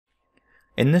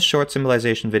In this short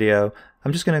symbolization video,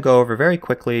 I'm just going to go over very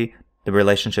quickly the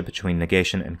relationship between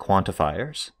negation and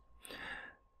quantifiers.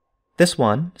 This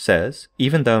one says,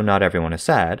 even though not everyone is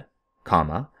sad,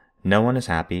 comma, no one is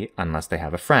happy unless they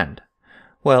have a friend.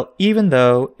 Well, even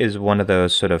though is one of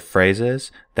those sort of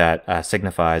phrases that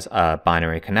signifies a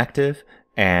binary connective,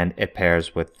 and it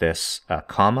pairs with this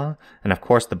comma, and of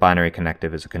course the binary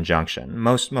connective is a conjunction.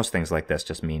 Most things like this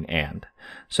just mean and.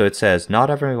 So it says, not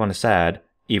everyone is sad,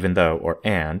 even though, or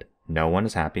and, no one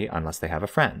is happy unless they have a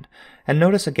friend. And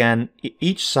notice again,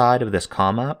 each side of this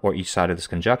comma, or each side of this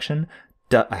conjunction,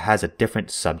 has a different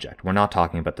subject. We're not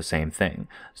talking about the same thing.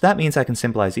 So that means I can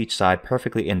symbolize each side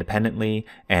perfectly independently,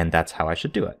 and that's how I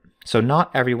should do it. So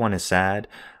not everyone is sad,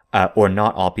 or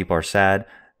not all people are sad.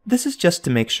 This is just to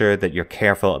make sure that you're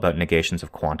careful about negations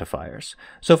of quantifiers.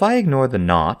 So if I ignore the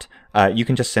not, you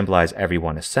can just symbolize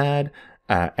everyone is sad,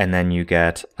 and then you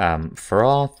get, for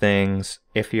all things,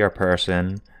 if you're a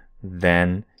person,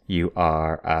 then you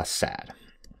are sad.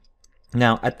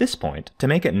 Now, at this point, to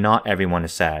make it not everyone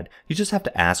is sad, you just have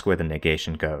to ask where the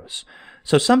negation goes.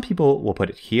 So some people will put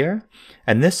it here,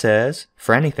 and this says,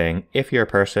 for anything, if you're a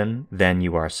person, then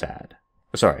you are sad.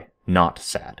 Sorry, not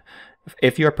sad.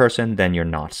 If you're a person, then you're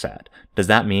not sad. Does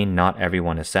that mean not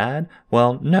everyone is sad?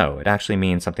 Well, no, it actually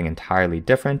means something entirely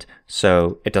different,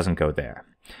 so it doesn't go there.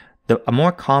 A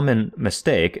more common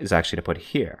mistake is actually to put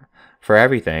here. For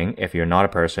everything, if you're not a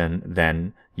person,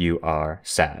 then you are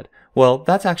sad. Well,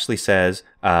 that actually says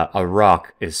a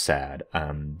rock is sad,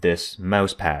 this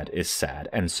mouse pad is sad,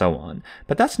 and so on.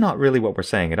 But that's not really what we're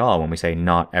saying at all when we say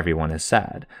not everyone is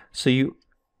sad. So you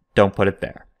don't put it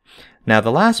there. Now,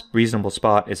 the last reasonable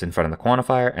spot is in front of the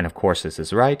quantifier, and of course this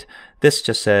is right. This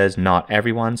just says not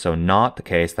everyone, so not the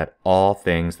case that all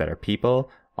things that are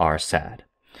people are sad.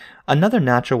 Another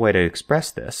natural way to express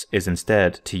this is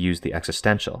instead to use the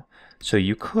existential. So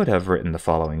you could have written the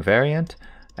following variant,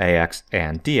 ax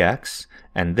and dx,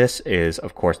 and this is,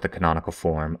 of course, the canonical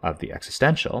form of the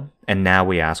existential, and now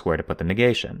we ask where to put the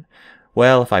negation.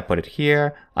 Well, if I put it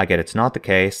here, I get it's not the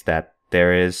case that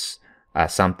there is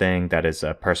something that is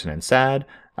a person and sad.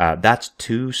 That's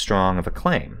too strong of a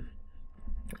claim.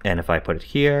 And if I put it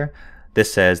here,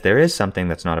 this says there is something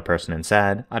that's not a person and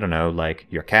sad, I don't know, like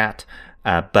your cat,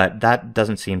 but that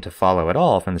doesn't seem to follow at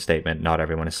all from the statement, not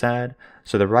everyone is sad.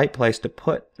 So the right place to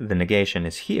put the negation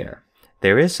is here.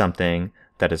 There is something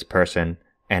that is a person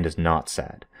and is not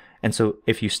sad. And so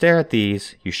if you stare at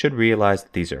these, you should realize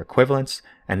that these are equivalents,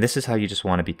 and this is how you just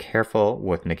want to be careful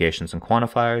with negations and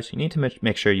quantifiers. You need to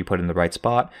make sure you put in the right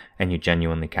spot and you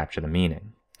genuinely capture the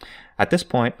meaning. At this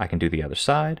point, I can do the other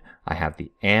side. I have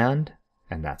the and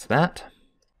that's that.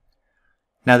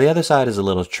 Now the other side is a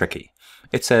little tricky.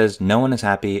 It says no one is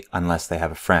happy unless they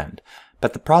have a friend.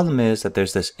 But the problem is that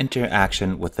there's this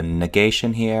interaction with the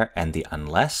negation here and the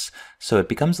unless, so it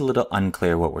becomes a little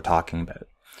unclear what we're talking about.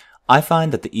 I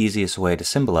find that the easiest way to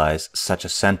symbolize such a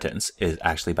sentence is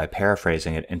actually by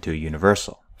paraphrasing it into a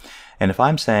universal. And if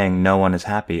I'm saying no one is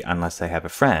happy unless they have a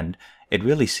friend, it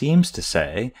really seems to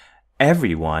say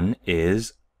everyone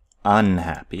is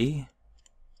unhappy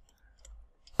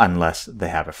unless they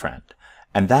have a friend.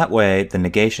 And that way, the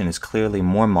negation is clearly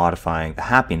more modifying the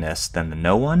happiness than the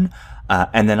no one,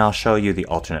 and then I'll show you the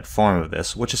alternate form of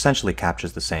this, which essentially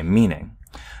captures the same meaning.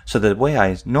 So the way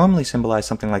I normally symbolize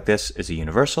something like this is a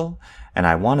universal, and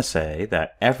I want to say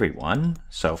that everyone,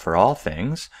 so for all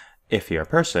things, if you're a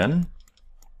person,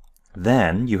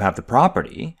 then you have the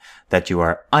property that you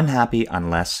are unhappy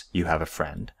unless you have a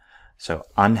friend. So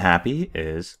unhappy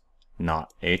is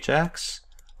not hx,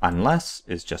 unless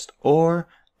is just or,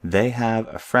 they have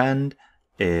a friend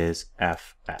is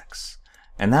fx.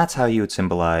 And that's how you would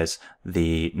symbolize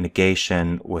the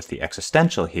negation with the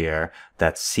existential here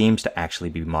that seems to actually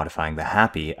be modifying the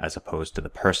happy as opposed to the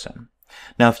person.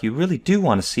 Now, if you really do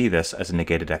want to see this as a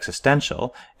negated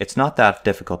existential, it's not that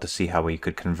difficult to see how we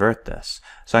could convert this.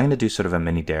 So I'm going to do sort of a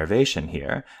mini derivation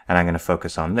here, and I'm going to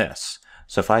focus on this.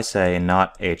 So if I say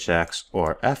not hx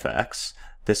or fx,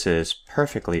 this is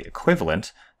perfectly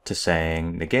equivalent to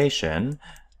saying negation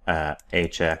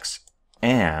hx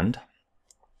and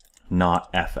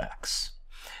not fx.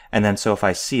 And then so if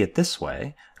I see it this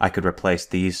way, I could replace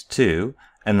these two,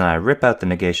 and then I rip out the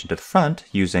negation to the front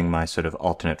using my sort of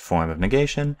alternate form of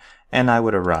negation, and I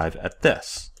would arrive at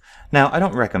this. Now, I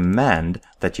don't recommend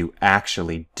that you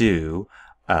actually do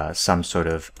some sort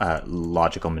of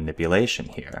logical manipulation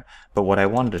here, but what I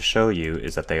wanted to show you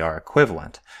is that they are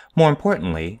equivalent. More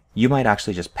importantly, you might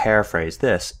actually just paraphrase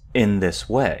this in this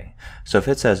way. So if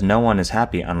it says no one is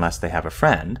happy unless they have a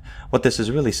friend, what this is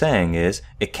really saying is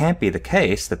it can't be the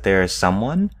case that there is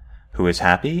someone who is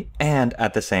happy and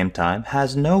at the same time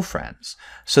has no friends.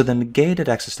 So the negated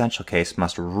existential case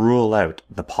must rule out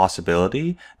the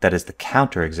possibility that is the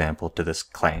counterexample to this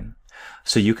claim.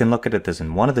 So you can look at this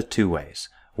in one of the two ways.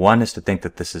 One is to think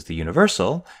that this is the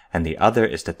universal, and the other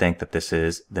is to think that this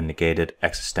is the negated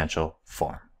existential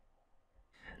form.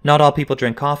 Not all people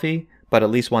drink coffee, but at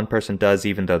least one person does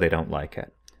even though they don't like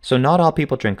it. So not all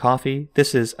people drink coffee.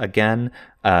 This is, again,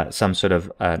 some sort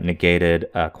of negated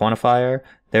quantifier.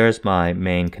 There's my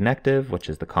main connective, which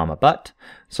is the comma but.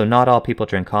 So not all people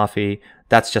drink coffee.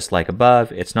 That's just like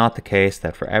above. It's not the case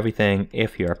that for everything,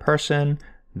 if you're a person,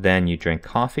 then you drink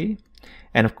coffee.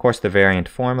 And of course, the variant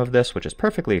form of this, which is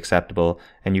perfectly acceptable,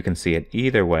 and you can see it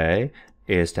either way,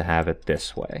 is to have it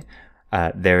this way.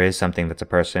 There is something that's a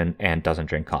person and doesn't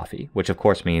drink coffee, which of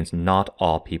course means not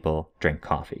all people drink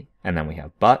coffee. And then we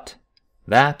have but,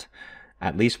 that,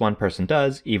 at least one person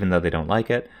does, even though they don't like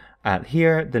it.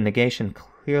 Here, the negation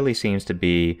clearly seems to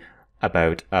be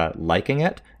about liking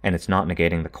it, and it's not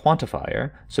negating the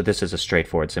quantifier, so this is a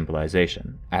straightforward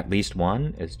symbolization. At least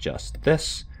one is just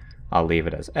this. I'll leave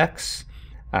it as x.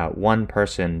 One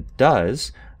person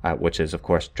does, which is of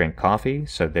course drink coffee,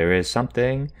 so there is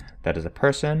something that is a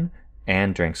person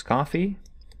and drinks coffee.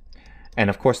 And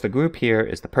of course the group here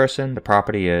is the person, the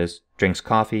property is drinks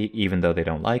coffee even though they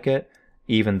don't like it.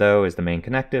 Even though is the main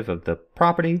connective of the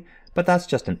property, but that's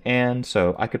just an and,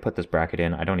 so I could put this bracket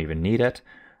in, I don't even need it.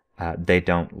 They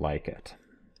don't like it.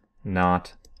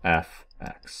 Not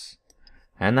fx.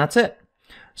 And that's it.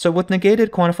 So with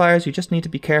negated quantifiers, you just need to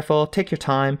be careful, take your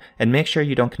time, and make sure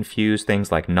you don't confuse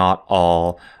things like not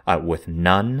all with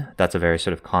none. That's a very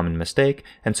sort of common mistake.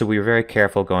 And so we were very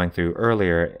careful going through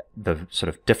earlier the sort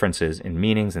of differences in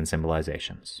meanings and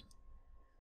symbolizations.